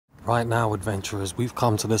Right now, adventurers, we've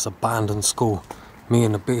come to this abandoned school, me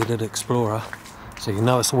and the bearded explorer, so you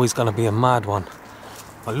know it's always going to be a mad one.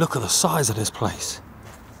 But look at the size of this place.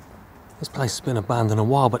 This place has been abandoned a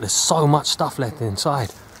while, but there's so much stuff left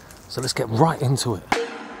inside. So let's get right into it.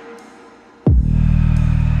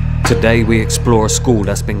 Today we explore a school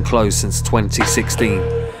that's been closed since 2016.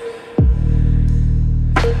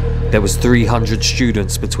 There was 300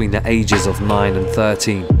 students between the ages of 9 and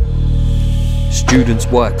 13. Students'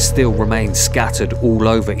 work still remains scattered all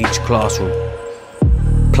over each classroom.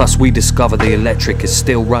 Plus we discover the electric is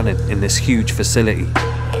still running in this huge facility.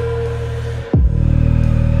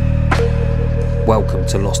 Welcome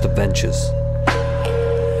to Lost Adventures.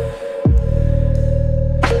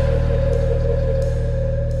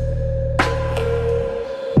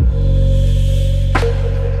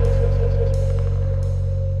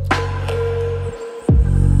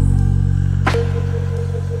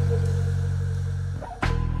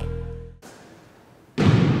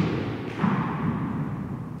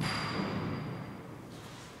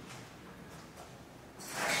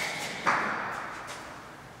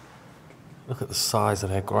 Look at the size of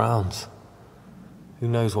their grounds. Who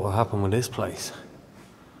knows what will happen with this place?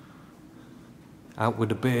 Out with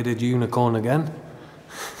the bearded unicorn again?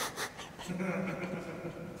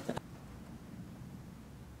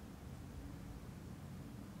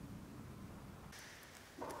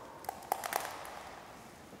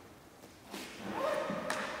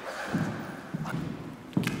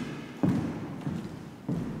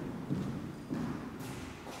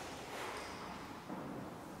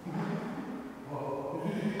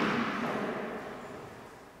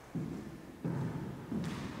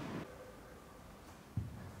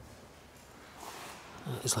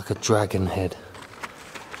 It's like a dragon head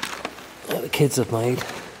that the kids have made.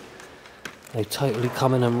 They've totally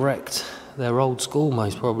come in and wrecked their old school,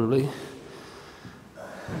 most probably.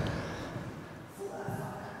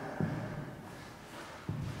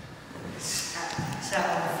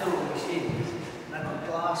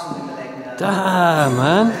 Damn,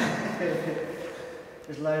 man.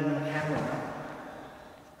 Just loading the camera.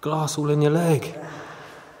 Glass all in your leg.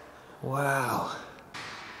 Wow.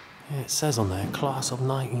 Yeah, it says on there, class of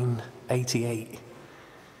 1988.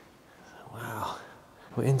 Wow.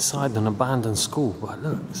 We're inside an abandoned school, but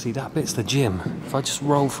look, see that bit's the gym. If I just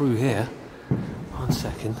roll through here, 1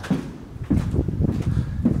 second.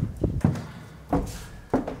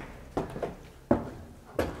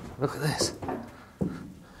 Look at this.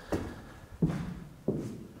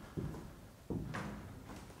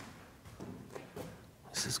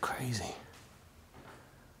 This is crazy.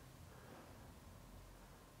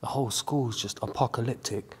 The whole school's just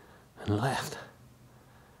apocalyptic and left.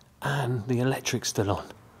 And the electric's still on.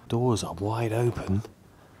 Doors are wide open.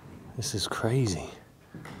 This is crazy.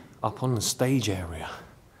 Up on the stage area.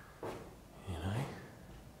 You know?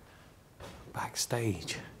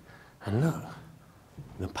 Backstage. And look,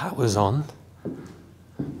 the power's on.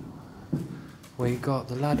 Where you got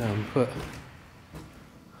the ladder and put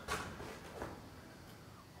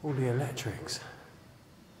all the electrics.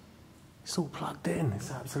 It's all plugged in, it's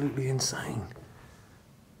absolutely insane.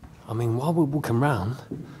 I mean, while we're walking around,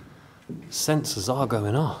 sensors are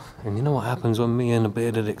going off. And you know what happens when me and the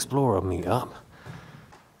bearded explorer meet up?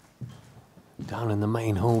 Down in the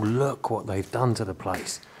main hall, look what they've done to the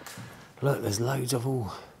place. Look, there's loads of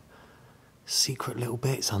all secret little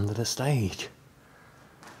bits under the stage.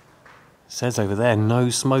 It says over there, no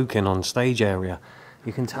smoking on stage area.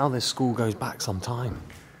 You can tell this school goes back some time.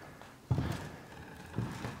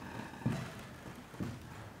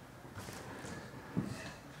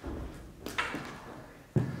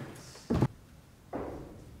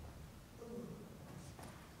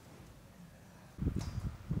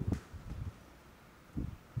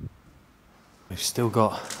 They've still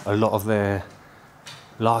got a lot of their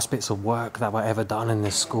last bits of work that were ever done in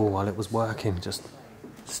this school while it was working, just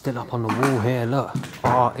still up on the wall here, look,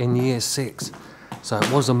 art in year 6. So it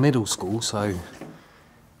was a middle school, so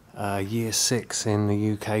year 6 in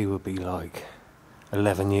the UK would be like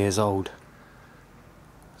 11 years old.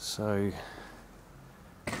 So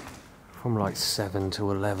from like 7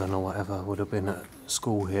 to 11 or whatever would have been at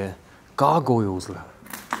school here. Gargoyles, look.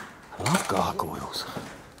 I love gargoyles.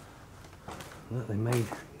 Look, they made...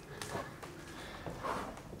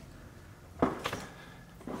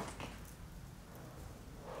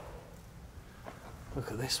 Look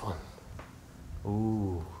at this one.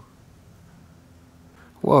 Ooh.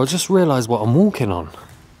 Well, I just realised what I'm walking on.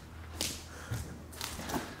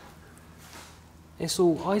 It's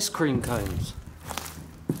all ice cream cones.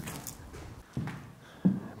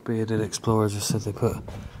 Bearded Explorer just said they put...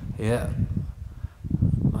 Yeah.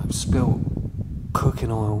 I've spilt cookies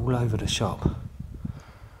cooking oil all over the shop.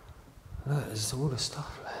 Look, there's all the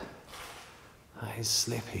stuff there. That is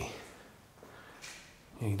slippy.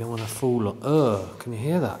 Yeah, you don't want to fall on... Ugh, can you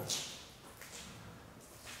hear that?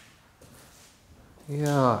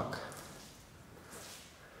 Yuck.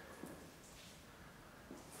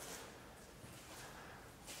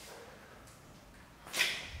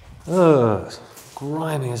 Ugh, it's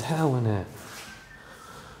grimy as hell in here.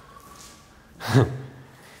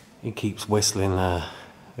 He keeps whistling a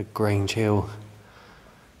Grange Hill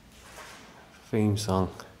theme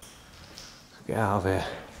song. Get out of here.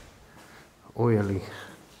 Oily.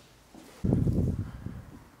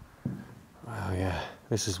 Oh yeah,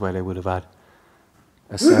 this is where they would have had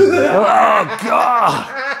assembly. Oh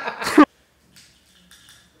God!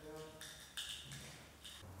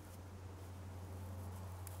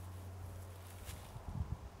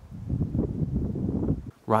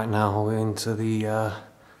 Right now we're into the,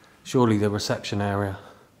 surely the reception area.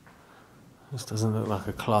 This doesn't look like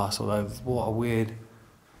a class, although what a weird...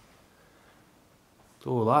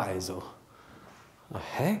 all that is, or the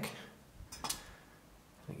heck?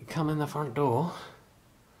 You come in the front door,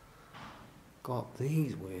 got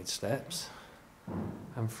these weird steps,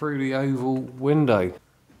 and through the oval window.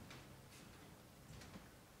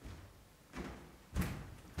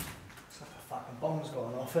 It's like a fucking bomb's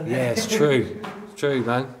gone off, isn't it? Yeah, it's true. It's true,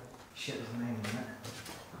 man. Shit, there's a name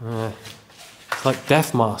in it. It's like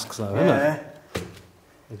death masks, though, isn't Yeah. it?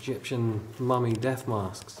 Egyptian mummy death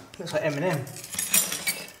masks. Looks like Eminem.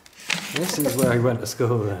 This is where he went to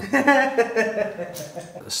school then.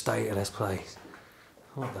 The state of this place.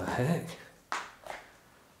 What the heck?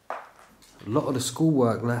 A lot of the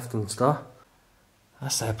schoolwork left and stuff.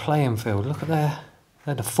 That's their playing field. Look at there.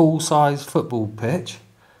 They're the full-size football pitch.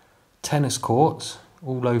 Tennis courts,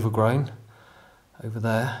 all overgrown. Over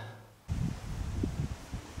there.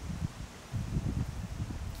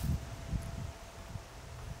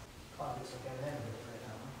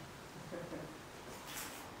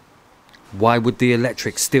 Why would the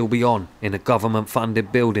electric still be on in a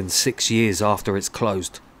government-funded building 6 years after it's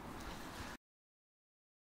closed?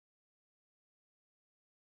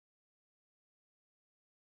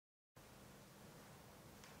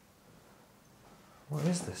 What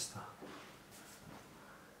is this stuff?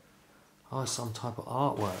 Oh, it's some type of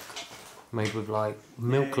artwork made with like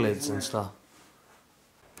milk lids and stuff.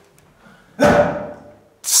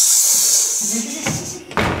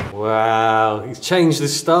 Wow, he's changed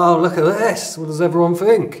his style. Look at this. What does everyone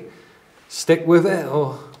think? Stick with it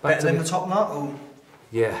or back Better than the top knot? Or...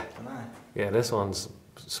 Yeah. I don't know. Yeah, this one's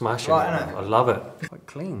smashing. Right, isn't it? I love it. Quite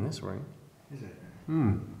clean, this room. Is it?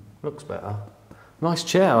 Looks better. Nice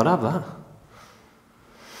chair, I'd have that.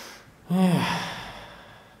 Yeah.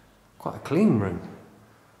 Quite a clean room.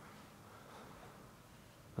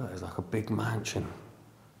 That is like a big mansion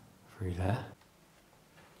through there.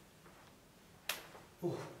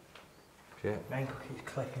 Ooh. Shit. My ankle keeps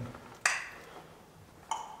clicking.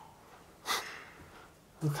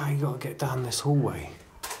 Look how you got to get down this hallway.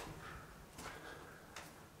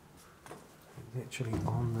 Literally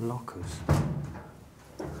on the lockers.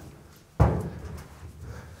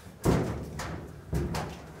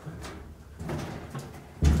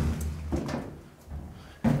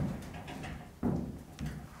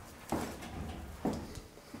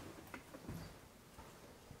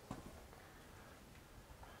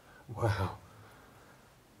 Wow.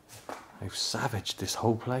 They've savaged this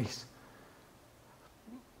whole place.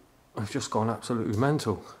 They've just gone absolutely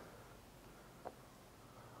mental.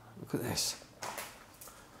 Look at this.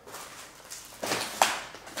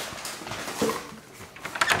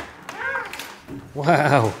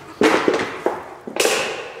 Wow.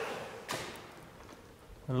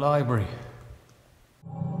 The library.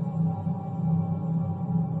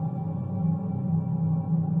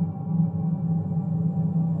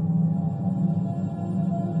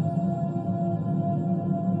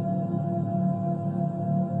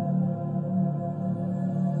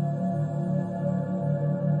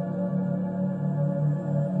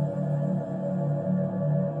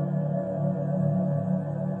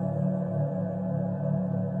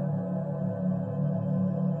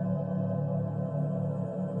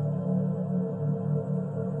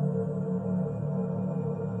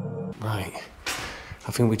 Right,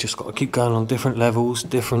 I think we just got to keep going on different levels,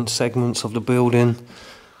 different segments of the building.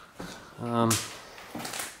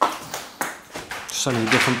 So many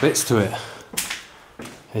different bits to it.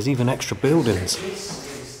 There's even extra buildings. This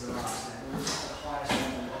is the last level. It's the highest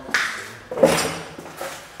level.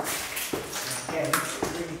 Again, it's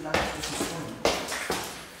really black. This is fun.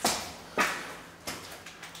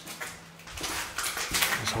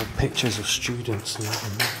 There's all pictures of students and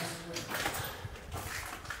that.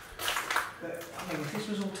 thing. If this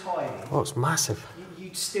was all tidy, Oh, it's massive.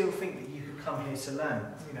 you'd still think that you could come here to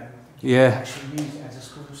learn. You know, Yeah. actually use it as a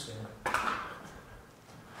school still.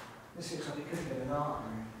 This looks like it could have been an art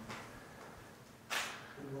room.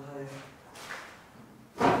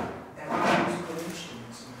 There are musical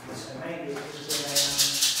instruments in here, so maybe it was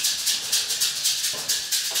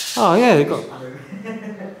Oh yeah, they got.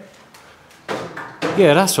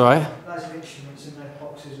 Yeah, that's right. loads of instruments and no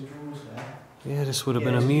boxes and drawers there. Yeah, this would have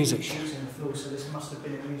been a music. Shoes on the floor, so this must have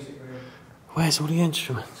been a music room. Where's all the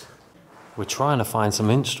instruments? We're trying to find some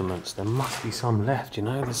instruments. There must be some left, you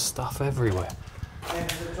know, there's stuff everywhere. Yeah,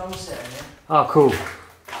 there's a drum set in here. Oh, cool. Right,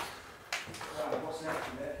 what's left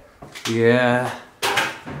of it? Yeah.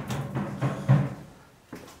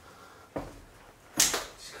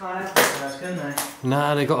 Just can't advertise, can they?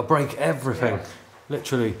 Nah, they got to break everything. Yeah.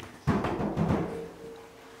 Literally.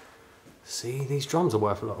 See, these drums are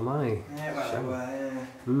worth a lot of money. Yeah, well, they were, yeah.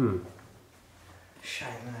 Hmm. Shame,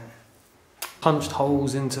 man. Punched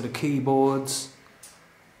holes into the keyboards.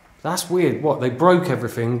 That's weird. What, they broke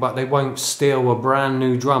everything, but they won't steal a brand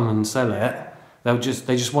new drum and sell it. They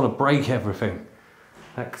just want to break everything.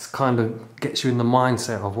 That kind of gets you in the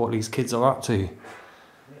mindset of what these kids are up to.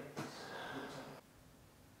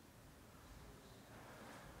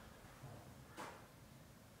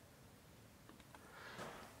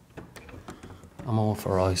 I'm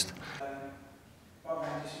authorised. Run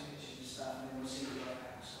around some pictures and stuff, and then we'll see what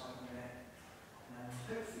outside in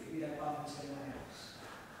there. Hopefully we don't bump into anyone else.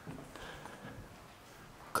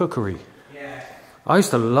 Cookery. Yeah. I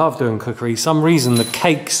used to love doing cookery. Some reason the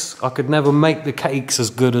cakes, I could never make the cakes as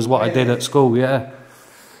good as what I did at school, yeah.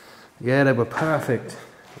 Yeah, they were perfect.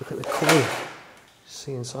 Look at the clay.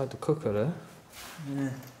 See inside the cooker there? Yeah.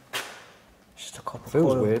 Just a copper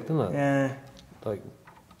Feels coil. weird, doesn't it? Yeah.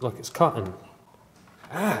 Like it's cutting.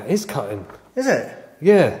 Ah, it is cutting. Is it?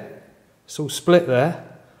 Yeah. It's all split there.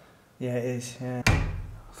 Yeah, it is, yeah. I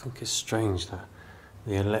think it's strange that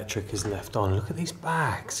the electric is left on. Look at these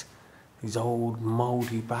bags. These old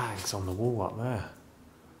mouldy bags on the wall up there.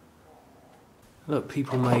 Look,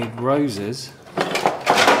 people made roses.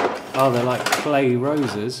 Oh, they're like clay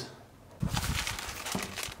roses.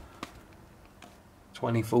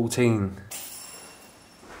 2014.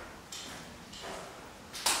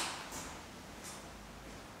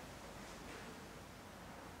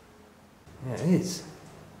 Yeah, it is.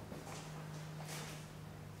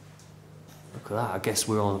 Look at that. I guess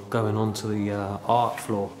we're going on to the art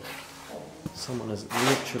floor. Someone has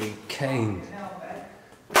literally caned.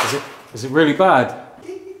 Is it really bad?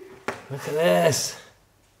 Look at this.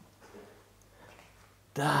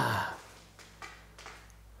 Damn.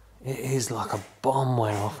 It is like a bomb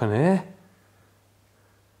went off in here.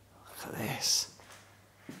 Look at this.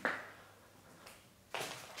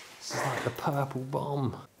 This is like the purple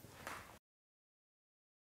bomb.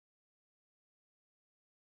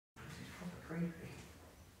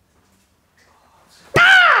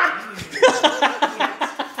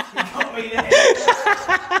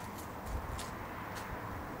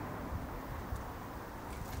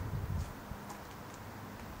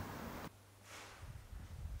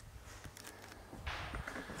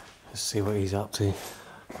 Let's see what he's up to.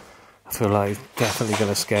 I feel like he's definitely going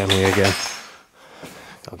to scare me again.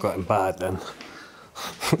 I got him bad then.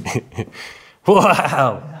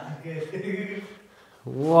 Wow!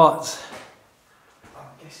 What? I'm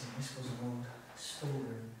guessing this was an old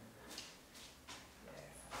storeroom.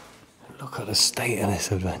 Look at the state of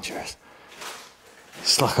this adventurous.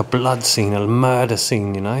 It's like a blood scene, a murder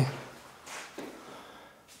scene, you know?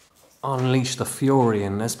 Unleash the fury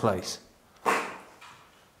in this place.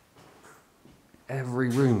 Every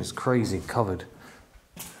room is crazy covered.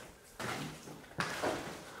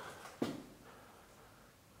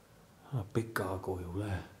 A big gargoyle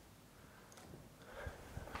there.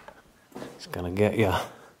 It's gonna get ya.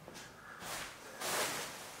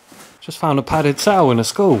 Just found a padded cell in a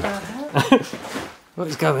school. What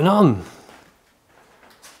is going on?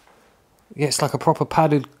 Yeah, it's like a proper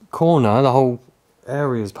padded corner. The whole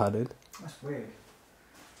area is padded. That's weird.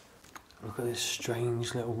 Look at this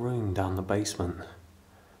strange little room down the basement.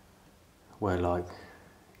 Where, like,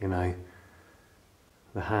 you know,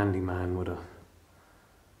 the handyman would have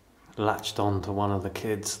latched on to one of the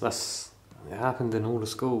kids. It happened in all the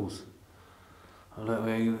schools. Look,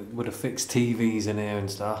 they would have fixed TVs in here and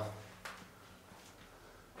stuff.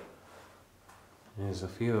 There's a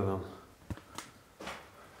few of them.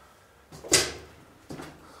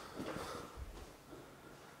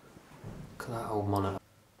 Look at that old monitor.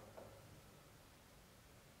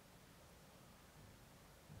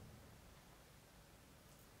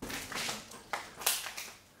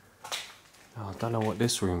 Oh, I don't know what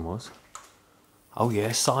this room was. Oh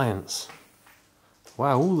yeah, science.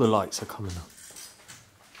 Wow, all the lights are coming on.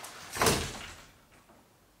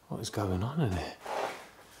 What is going on in here?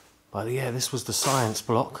 But yeah, this was the science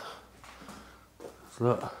block.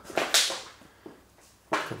 Look.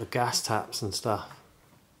 Got the gas taps and stuff.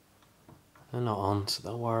 They're not on, so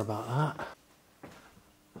don't worry about that.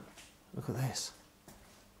 Look at this.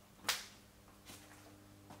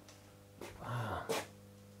 Wow.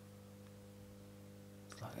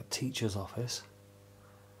 It's like a teacher's office.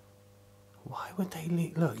 Why would they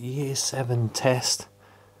look, year 7 test,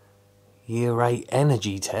 year 8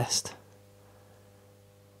 energy test,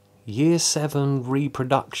 year 7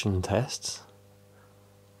 reproduction tests.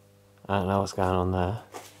 I don't know what's going on there.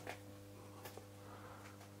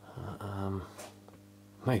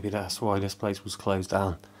 Maybe that's why this place was closed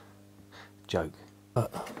down. Joke.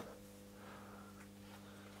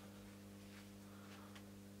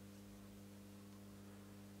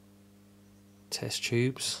 Test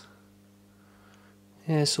tubes.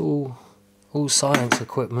 Yeah, it's all science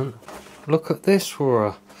equipment. Look at this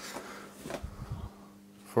for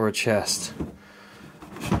a chest.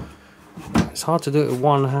 It's hard to do it with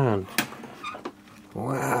one hand.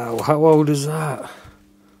 Wow, how old is that?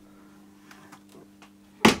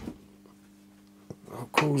 How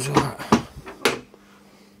cool is that?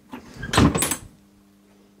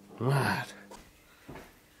 Mad.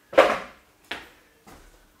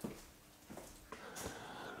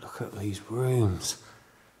 Look at these rooms.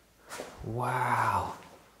 Wow.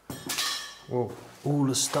 Well, all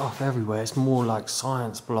the stuff everywhere. It's more like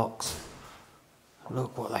science blocks.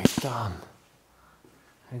 Look what they've done.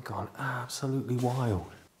 They've gone absolutely wild.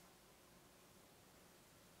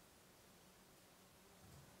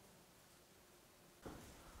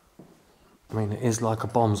 I mean, it is like a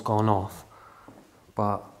bomb's gone off,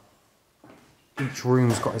 but each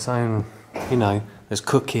room's got its own, you know, there's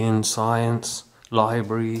cooking, science,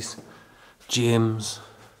 libraries, gyms.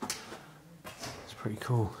 It's pretty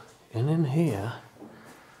cool. And in here,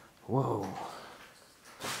 whoa.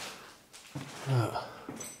 Look.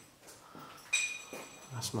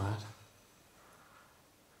 That's mad.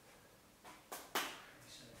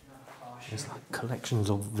 There's like collections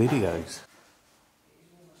of videos.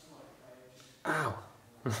 Ow!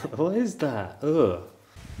 What is that? Ugh.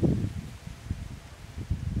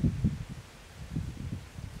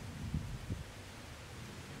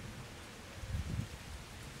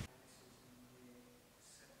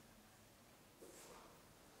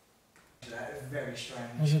 Very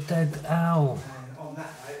strange. There's a dead owl. And on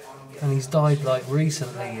that note, And he's died like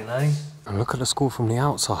recently, you know. And look at the school from the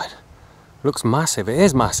outside. Looks massive. It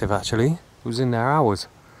is massive actually. It was in there hours.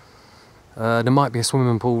 There might be a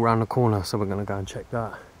swimming pool around the corner, so we're going to go and check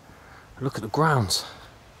that. Look at the grounds.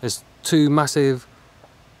 There's 2 massive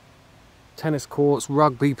tennis courts,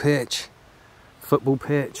 rugby pitch, football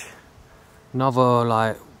pitch, another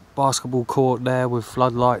like basketball court there with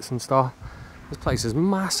floodlights and stuff. This place is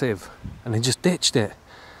massive, and they just ditched it.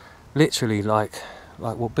 Literally like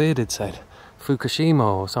what Bearded said,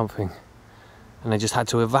 Fukushima or something. And they just had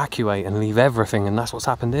to evacuate and leave everything, and that's what's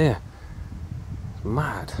happened here. It's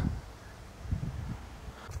mad.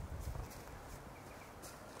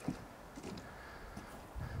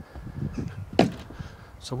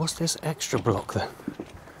 So what's this extra block then?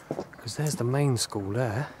 Because there's the main school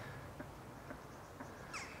there.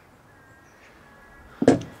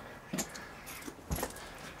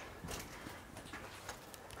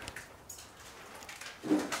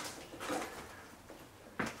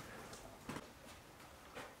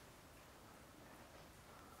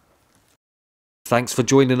 Thanks for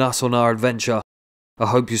joining us on our adventure. I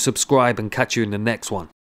hope you subscribe and catch you in the next one.